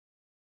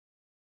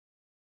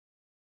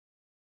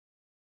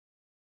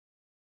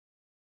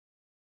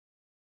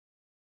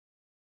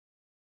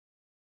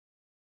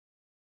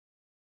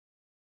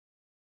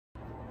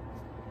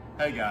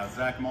Hey guys,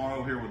 Zach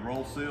Morrow here with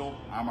RollSeal.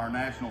 I'm our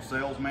national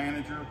sales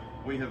manager.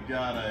 We have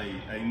got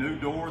a new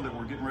door that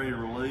we're getting ready to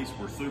release.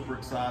 We're super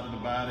excited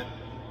about it.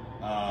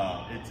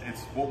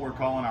 It's what we're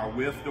calling our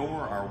WIF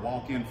door, our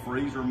walk-in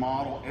freezer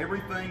model.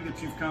 Everything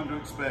that you've come to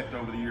expect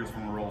over the years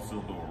from a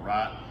RollSeal door,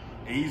 right?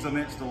 Ease of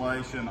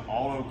installation,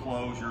 auto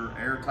closure,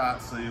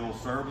 airtight seal,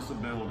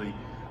 serviceability.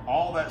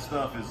 All that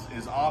stuff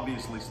is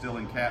obviously still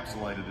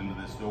encapsulated into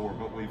this door,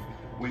 but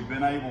we've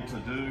been able to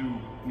do,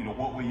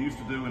 what we used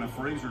to do in a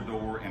freezer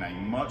door in a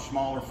much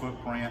smaller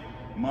footprint,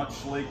 much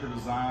sleeker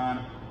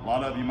design. A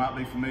lot of you might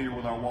be familiar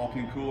with our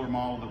walk-in cooler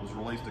model that was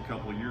released a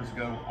couple of years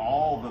ago.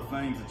 All the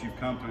things that you've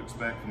come to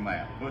expect from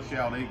that. Push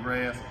out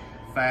egress,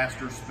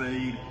 faster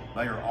speed,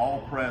 they are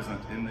all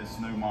present in this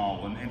new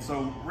model. And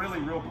so really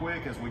real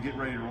quick, as we get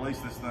ready to release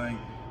this thing,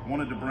 I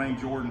wanted to bring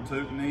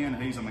Tuten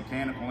in. He's a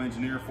mechanical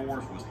engineer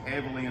for us, was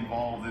heavily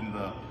involved in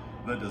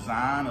the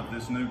design of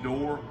this new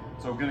door.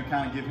 So we're gonna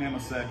kind of give him a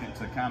second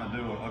to kind of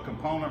do a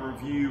component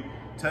review,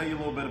 tell you a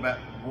little bit about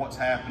what's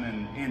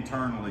happening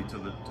internally to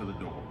the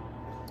door.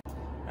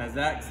 As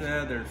Zach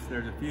said,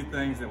 there's a few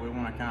things that we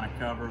want to kind of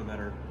cover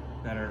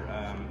that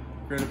are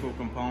critical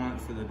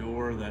components to the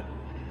door that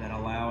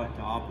allow it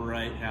to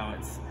operate how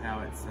it's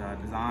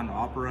designed to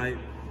operate.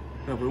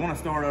 So if we want to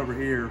start over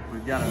here,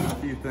 we've got a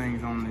few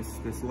things on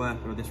this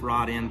left or this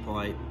right end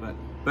plate. But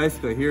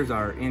basically, here's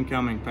our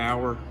incoming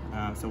power.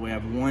 So we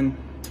have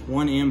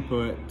one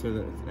input to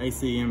the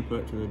AC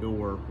input to the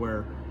door,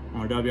 where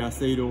on a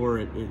WIC door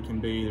it can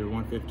be either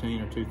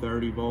 115 or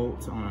 230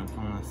 volts. On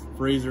a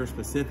freezer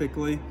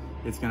specifically,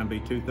 it's going to be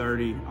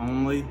 230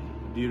 only,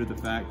 due to the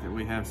fact that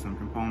we have some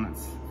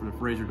components for the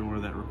freezer door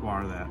that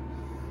require that.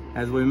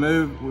 As we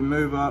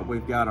move up,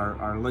 we've got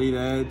our lead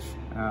edge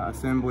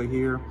assembly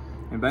here.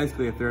 And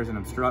basically, if there's an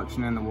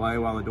obstruction in the way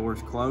while the door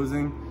is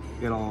closing,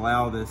 it'll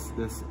allow this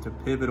to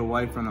pivot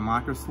away from the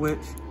micro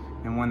switch.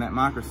 And when that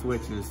micro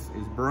switch is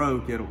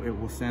broke, it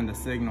will send a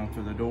signal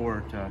to the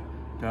door to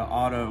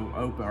auto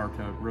open, or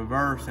to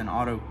reverse and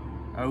auto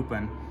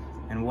open,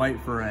 and wait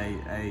for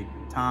a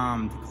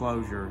timed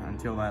closure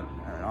until that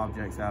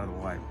object's out of the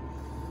way.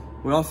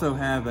 We also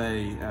have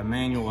a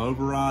manual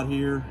override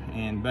here,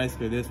 and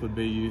basically this would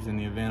be used in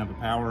the event of a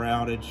power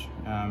outage.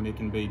 It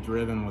can be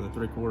driven with a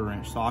 3/4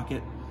 inch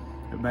socket.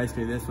 But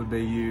basically this would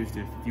be used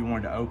if you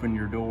wanted to open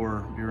your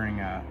door during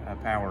a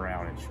power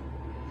outage.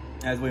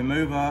 As we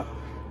move up,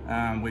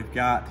 we've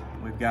got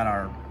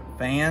our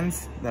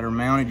fans that are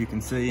mounted. You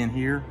can see in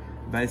here.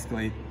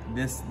 Basically,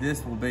 this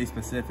will be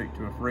specific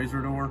to a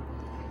freezer door,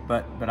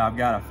 but I've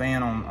got a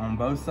fan on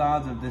both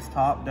sides of this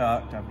top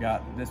duct. I've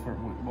got this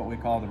what we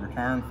call the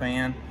return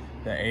fan.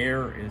 The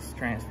air is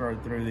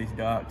transferred through these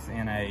ducts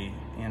in a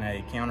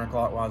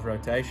counterclockwise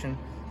rotation.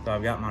 So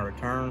I've got my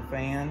return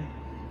fan,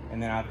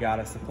 and then I've got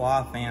a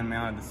supply fan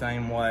mounted the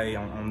same way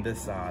on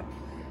this side.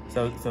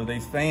 So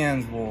these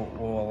fans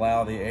will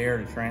allow the air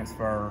to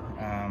transfer,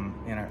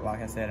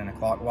 like I said, in a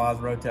clockwise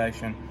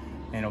rotation,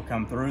 and it'll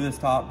come through this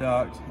top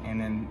duct, and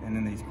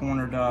then these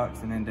corner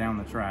ducts, and then down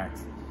the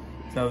tracks.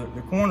 So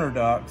the corner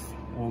ducts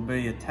will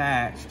be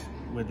attached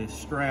with this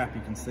strap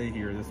you can see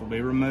here. This will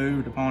be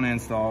removed upon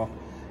install.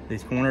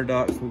 These corner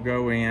ducts will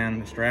go in,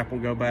 the strap will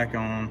go back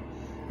on,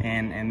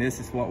 and this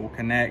is what will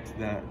connect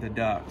the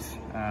ducts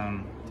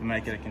to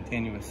make it a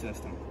continuous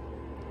system.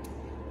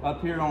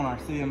 Up here on our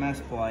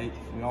CMS plate,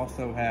 we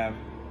also have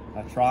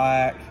a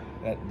triac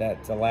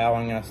that's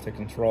allowing us to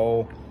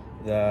control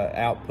the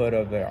output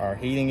of our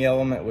heating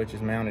element, which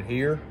is mounted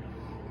here.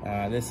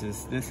 This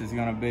is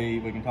going to be,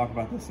 we can talk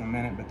about this in a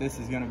minute, but this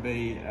is going to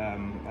be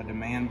a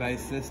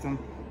demand-based system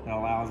that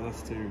allows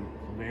us to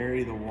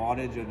vary the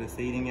wattage of this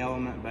heating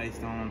element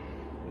based on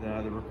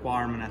the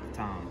requirement at the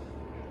time.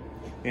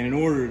 And in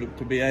order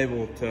to be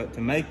able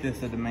to make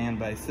this a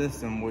demand-based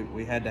system,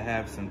 we had to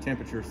have some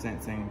temperature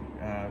sensing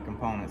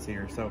components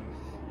here. So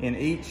in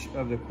each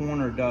of the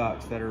corner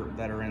ducts that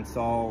are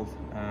installed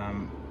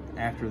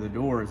after the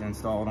door is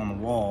installed on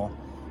the wall,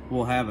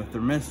 we'll have a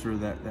thermistor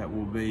that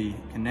will be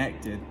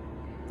connected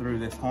through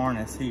this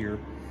harness here.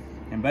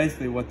 And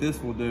basically what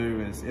this will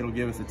do is it'll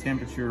give us a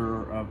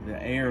temperature of the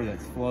air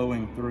that's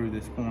flowing through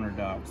this corner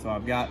duct. So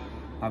I've got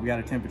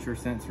a temperature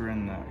sensor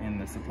in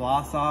the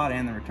supply side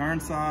and the return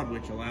side,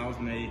 which allows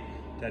me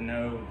to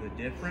know the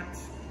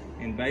difference.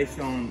 And based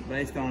on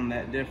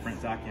that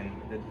difference,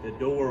 the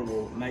door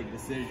will make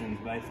decisions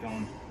based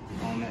on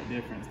that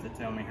difference to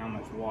tell me how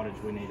much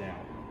wattage we need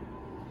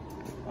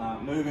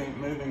out.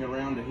 Moving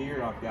around to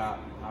here, I've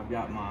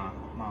got my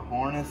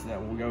harness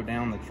that will go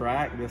down the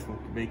track. This will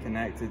be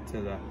connected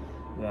to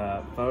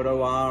the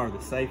photo eye, or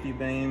the safety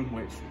beam,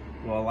 which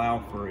will allow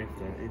for, if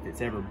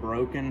it's ever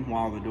broken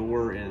while the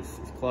door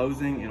is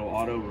closing, it'll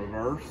auto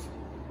reverse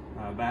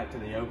back to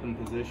the open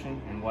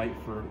position and wait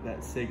for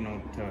that signal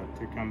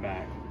to come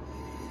back.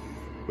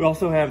 We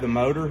also have the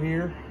motor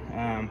here.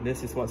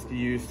 This is what's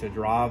used to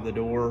drive the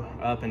door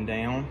up and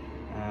down,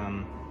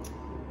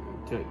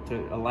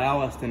 to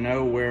allow us to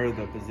know where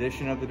the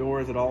position of the door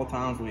is at all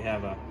times. We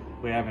have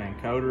an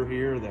encoder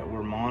here that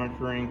we're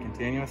monitoring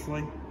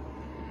continuously.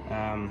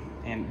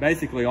 And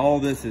basically all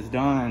this is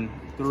done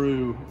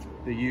through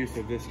the use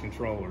of this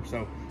controller.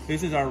 So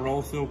this is our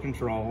RollSeal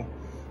control,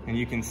 and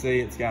you can see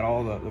it's got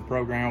all the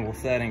programmable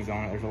settings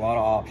on it. There's a lot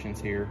of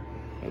options here,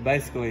 but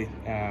basically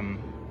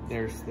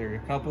there's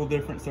a couple of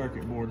different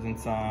circuit boards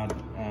inside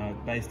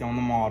based on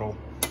the model.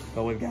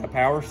 But we've got a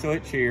power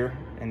switch here,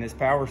 and this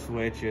power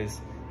switch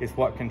is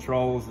what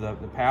controls the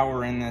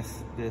power in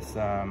this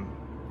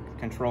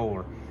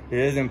controller. It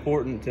is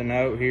important to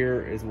note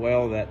here as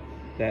well that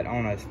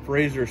on a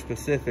freezer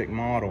specific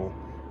model,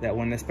 that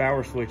when this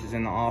power switch is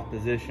in the off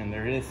position,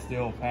 there is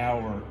still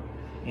power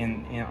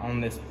on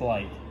this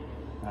plate.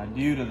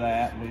 Due to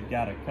that, we've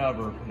got a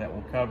cover that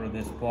will cover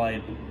this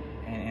plate,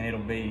 and it'll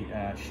be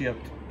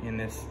shipped in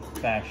this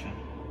fashion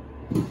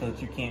so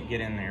that you can't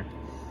get in there.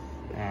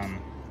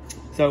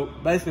 So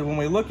basically, when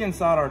we look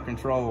inside our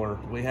controller,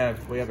 we have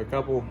a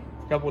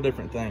couple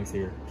different things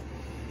here.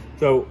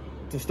 So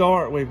to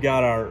start, we've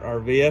got our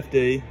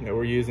VFD that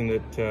we're using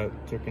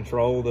to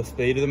control the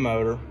speed of the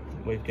motor.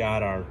 We've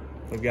got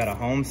a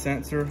home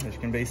sensor, as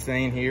can be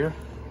seen here.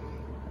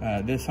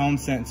 This home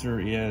sensor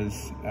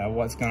is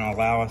what's going to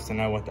allow us to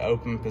know what the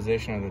open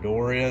position of the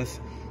door is.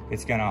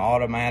 It's going to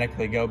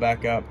automatically go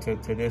back up to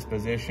this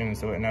position,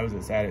 so it knows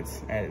it's at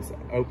its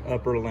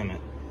upper limit.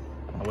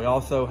 We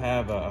also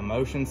have a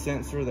motion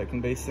sensor that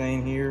can be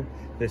seen here.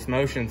 This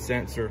motion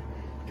sensor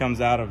comes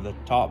out of the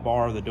top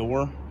bar of the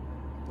door,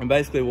 and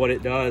basically what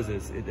it does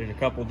is there's a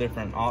couple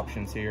different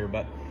options here,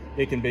 but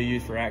it can be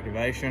used for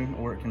activation,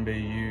 or it can be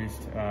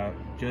used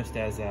just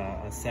as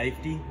a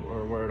safety,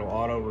 or where it'll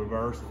auto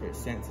reverse if it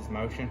senses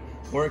motion,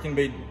 or it can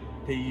be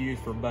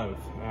used for both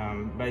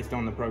based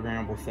on the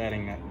programmable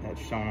setting that's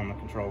shown on the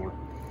controller.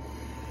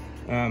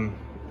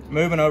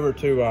 Moving over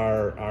to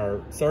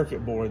our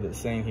circuit board that's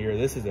seen here,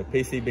 this is a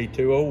PCB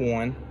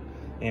 201,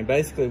 and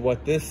basically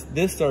what this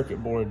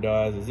circuit board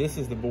does is this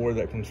is the board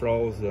that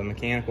controls the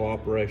mechanical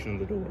operation of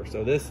the door.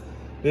 So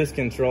this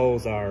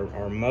controls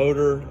our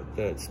motor,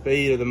 the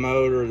speed of the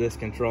motor. This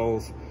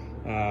controls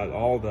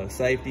all the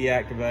safety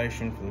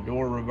activation for the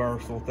door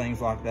reversal, things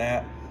like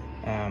that.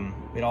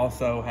 It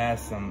also has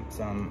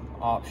some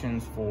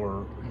options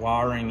for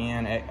wiring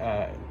in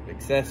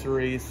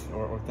accessories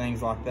or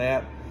things like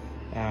that.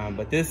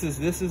 But this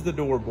is the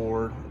door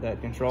board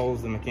that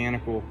controls the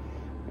mechanical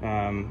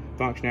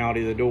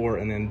functionality of the door.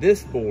 And then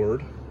this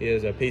board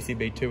is a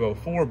PCB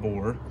 204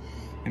 board.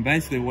 And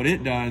basically what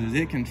it does is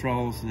it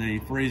controls the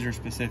freezer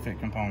specific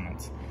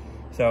components.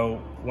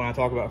 So when I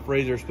talk about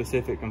freezer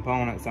specific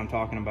components, I'm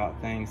talking about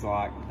things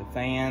like the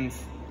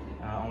fans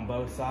on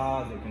both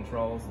sides. It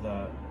controls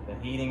the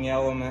heating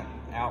element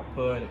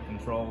output. It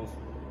controls,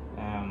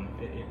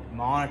 it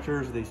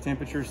monitors these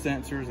temperature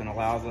sensors and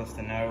allows us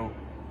to know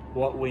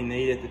what we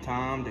need at the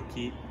time to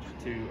keep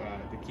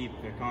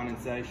the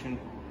condensation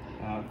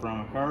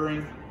from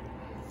occurring.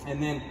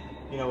 And then,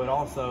 you know, it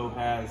also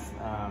has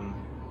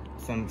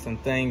some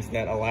things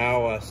that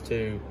allow us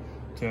to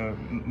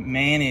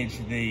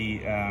manage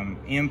the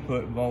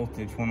input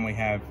voltage when we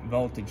have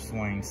voltage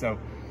swings. So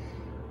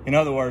in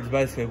other words,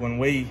 basically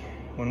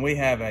when we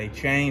have a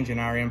change in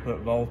our input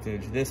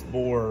voltage, this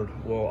board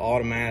will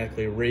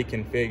automatically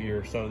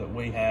reconfigure so that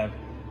we have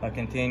a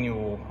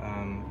continual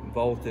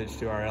voltage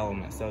to our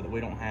elements, so that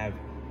we don't have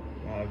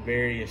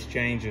various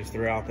changes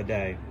throughout the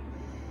day.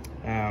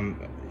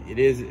 It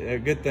is a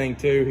good thing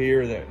too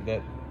here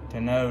that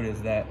to note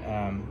is that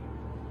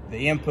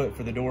the input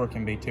for the door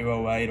can be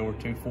 208 or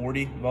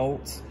 240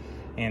 volts,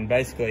 and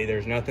basically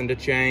there's nothing to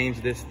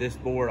change. This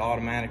board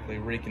automatically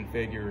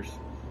reconfigures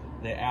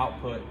the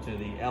output to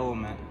the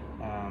element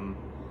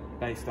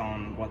based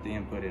on what the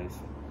input is.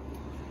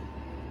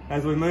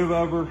 As we move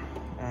over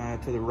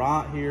to the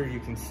right here, you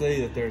can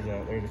see that there's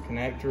a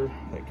connector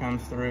that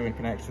comes through and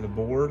connects to the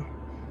board.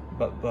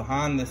 But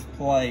behind this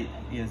plate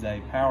is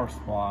a power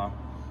supply,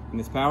 and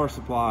this power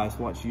supply is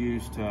what's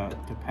used to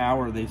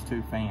power these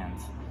two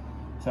fans.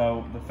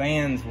 So the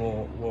fans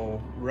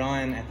will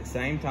run at the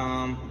same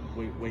time.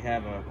 We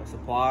have a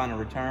supply and a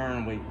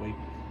return.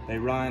 They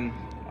run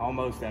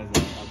almost as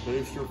a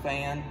booster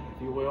fan,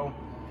 if you will.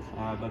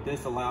 But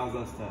this allows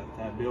us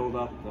to build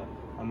up the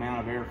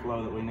amount of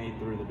airflow that we need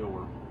through the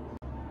door.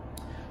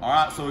 All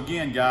right, so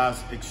again,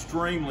 guys,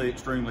 extremely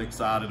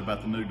excited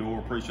about the new door.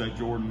 Appreciate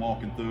Jordan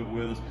walking through it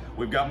with us.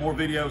 We've got more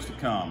videos to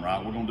come,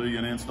 right? We're gonna do you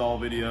an install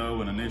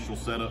video, an initial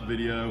setup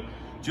video,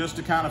 just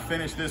to kind of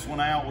finish this one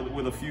out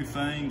with a few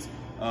things.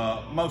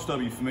 Most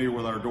of you familiar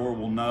with our door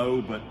will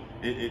know, but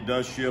it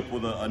does ship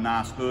with a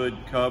nice hood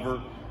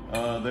cover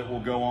that will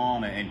go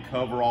on and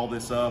cover all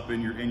this up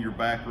in your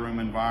back room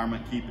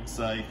environment, keep it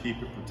safe, keep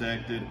it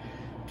protected.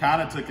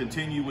 Kind of to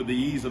continue with the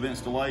ease of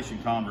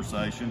installation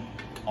conversation,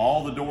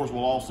 all the doors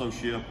will also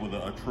ship with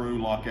a true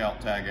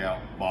lockout tagout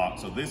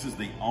box. So this is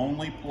the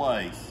only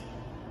place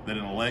that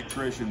an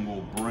electrician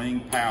will bring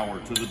power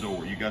to the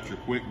door. You got your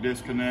quick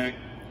disconnect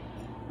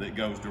that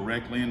goes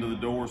directly into the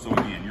door. So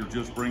again, you're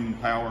just bringing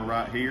power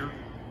right here.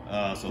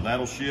 So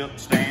that'll ship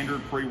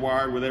standard,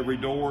 pre-wired with every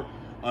door.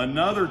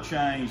 Another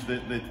change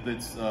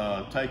that's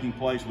taking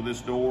place with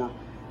this door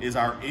is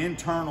our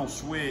internal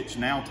switch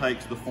now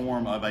takes the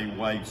form of a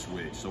wave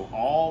switch. So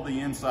all the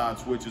inside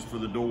switches for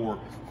the door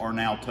are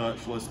now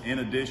touchless, in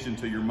addition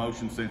to your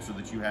motion sensor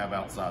that you have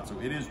outside. So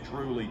it is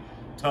truly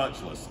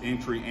touchless,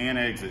 entry and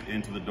exit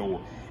into the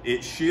door.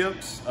 It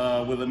ships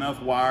with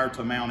enough wire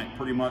to mount it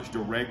pretty much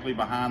directly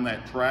behind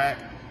that track,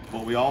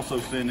 but we also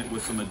send it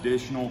with some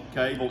additional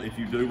cable if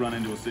you do run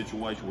into a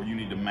situation where you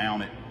need to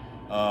mount it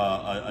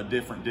a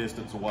different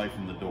distance away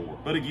from the door.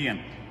 But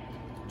again,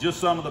 just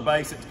some of the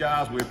basics,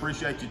 guys. We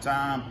appreciate your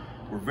time.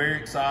 We're very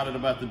excited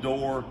about the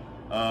door.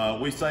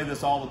 We say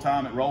this all the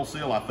time at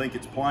RollSeal. I think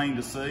it's plain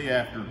to see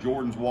after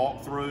Jordan's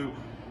walkthrough.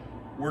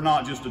 We're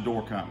not just a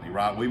door company,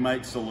 right? We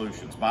make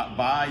solutions.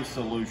 Buy a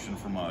solution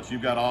from us.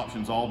 You've got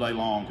options all day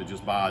long to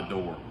just buy a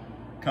door.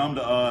 Come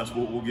to us,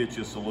 we'll get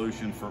you a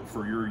solution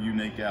for your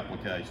unique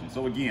application.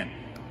 So again,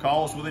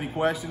 call us with any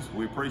questions.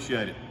 We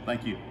appreciate it.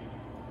 Thank you.